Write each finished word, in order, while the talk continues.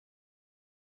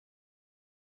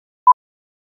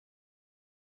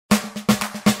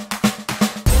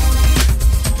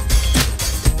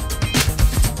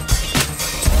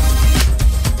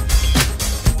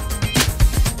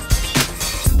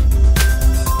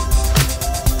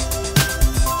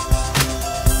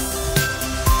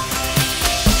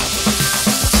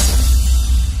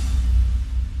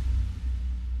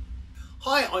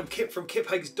Kip from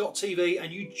kiphags.tv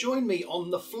and you join me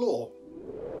on the floor.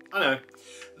 I know,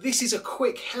 this is a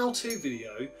quick how-to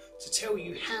video to tell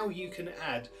you how you can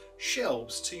add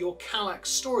shelves to your Kallax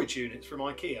storage units from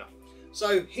IKEA.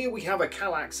 So here we have a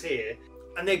Kallax here,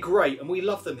 and they're great and we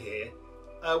love them here.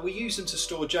 We use them to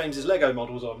store James's Lego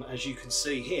models on, as you can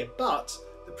see here, but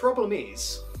the problem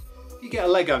is, if you get a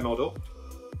Lego model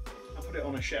and put it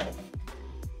on a shelf,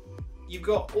 you've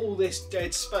got all this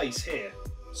dead space here.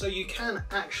 So you can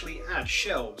actually add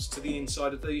shelves to the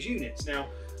inside of these units. Now,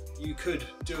 you could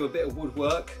do a bit of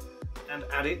woodwork and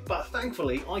add it, but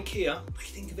thankfully IKEA, they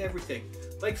think of everything.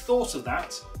 They've thought of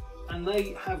that and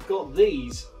they have got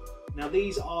these. Now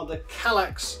these are the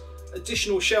Kallax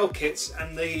additional shelf kits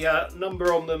and the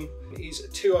number on them is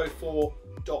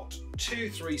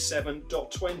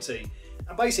 204.237.20,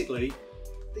 and basically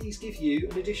these give you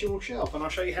an additional shelf, and I'll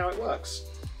show you how it works.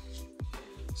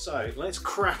 So let's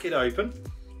crack it open.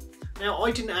 Now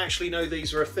I didn't actually know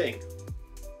these were a thing,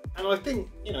 and I think,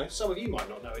 you know, some of you might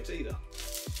not know it either.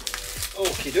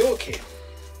 Okie dokie.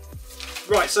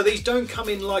 Right, so these don't come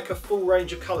in like a full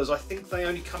range of colours. I think they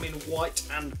only come in white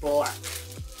and black.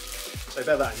 So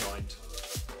bear that in mind.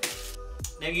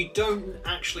 Now you don't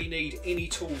actually need any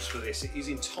tools for this. It is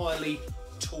entirely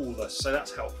toolless, so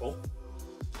that's helpful.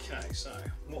 Okay, so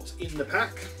what's in the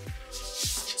pack?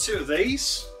 Two of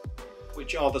these,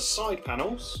 which are the side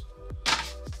panels.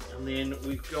 And then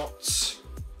we've got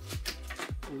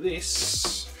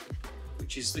this,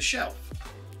 which is the shelf.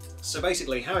 So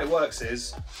basically how it works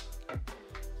is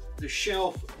the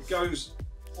shelf goes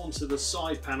onto the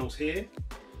side panels here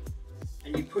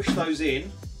and you push those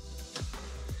in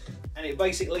and it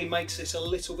basically makes this a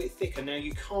little bit thicker. Now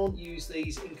you can't use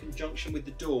these in conjunction with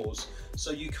the doors,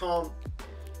 so you can't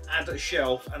add a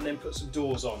shelf and then put some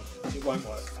doors on. It won't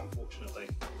work, unfortunately.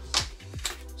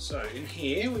 So in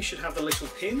here we should have the little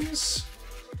pins,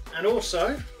 and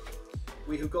also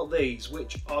we have got these,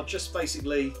 which are just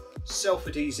basically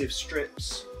self-adhesive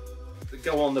strips that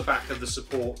go on the back of the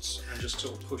supports and just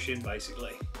sort of push in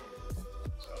basically.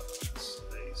 So that's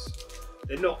these.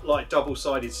 They're not like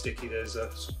double-sided sticky, there's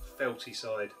a sort of felty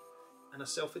side and a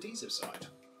self-adhesive side.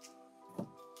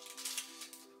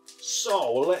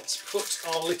 So let's put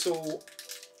our little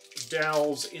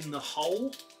dowels in the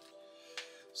hole.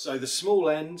 So the small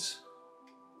end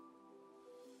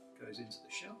goes into the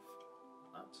shelf,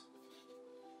 like that.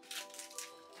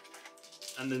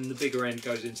 And then the bigger end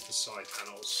goes into the side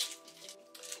panels.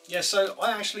 Yeah, so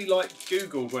I actually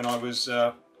Googled when I was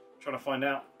trying to find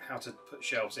out how to put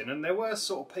shelves in, and there were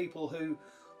sort of people who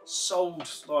sold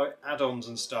like add-ons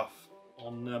and stuff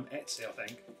on Etsy, I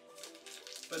think.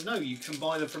 But no, you can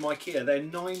buy them from IKEA. They're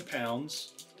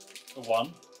 £9 for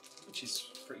one, which is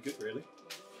pretty good really.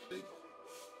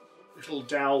 Little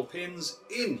dowel pins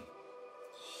in.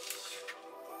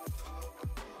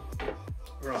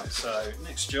 Right, so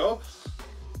next job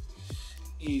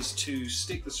is to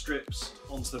stick the strips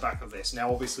onto the back of this. Now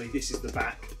obviously this is the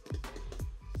back,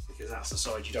 because that's the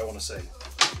side you don't want to see.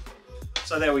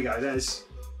 So there we go, there's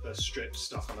the strips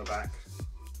stuck on the back.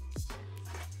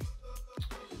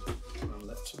 And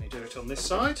let me do it on this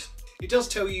side. It does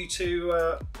tell you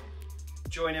to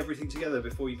join everything together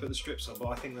before you put the strips on, but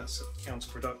I think that's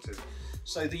counterproductive.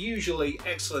 So the usually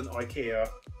excellent IKEA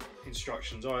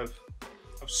instructions I've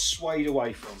swayed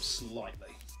away from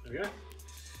slightly. There we go.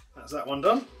 That's that one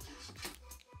done.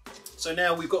 So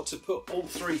now we've got to put all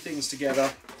three things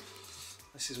together.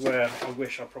 This is where I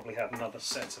wish I probably had another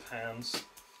set of hands.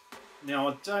 Now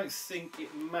I don't think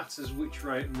it matters which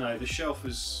way. No, the shelf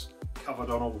is covered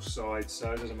on all sides,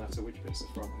 so it doesn't matter which bit's the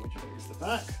front and which bit is the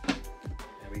back.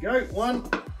 There we go, one.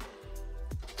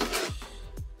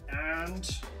 And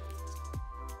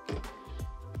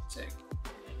two.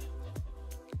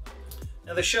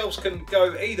 Now the shelves can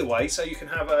go either way, so you can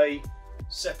have a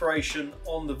separation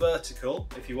on the vertical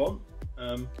if you want,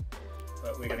 but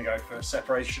we're going to go for a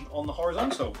separation on the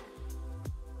horizontal.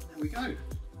 There we go.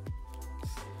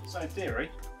 So in theory,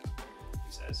 he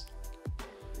says,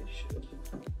 it should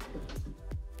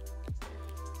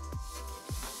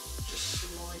just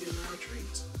slide in the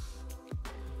retreat.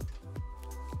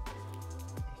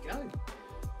 There you go.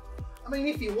 I mean,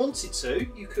 if you wanted to,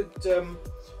 you could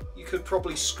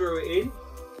probably screw it in,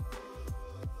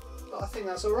 but I think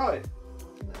that's all right.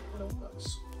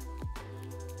 Works.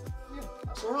 Yeah,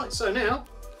 that's all right. So now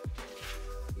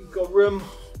you've got room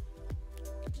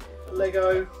for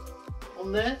Lego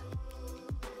on there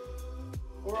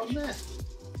or on there.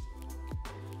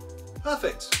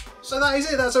 Perfect. So that is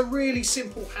it. That's a really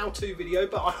simple how-to video,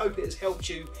 but I hope it has helped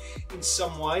you in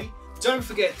some way. Don't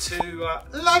forget to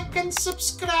like and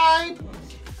subscribe,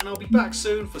 and I'll be back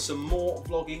soon for some more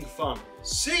vlogging fun.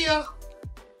 See ya!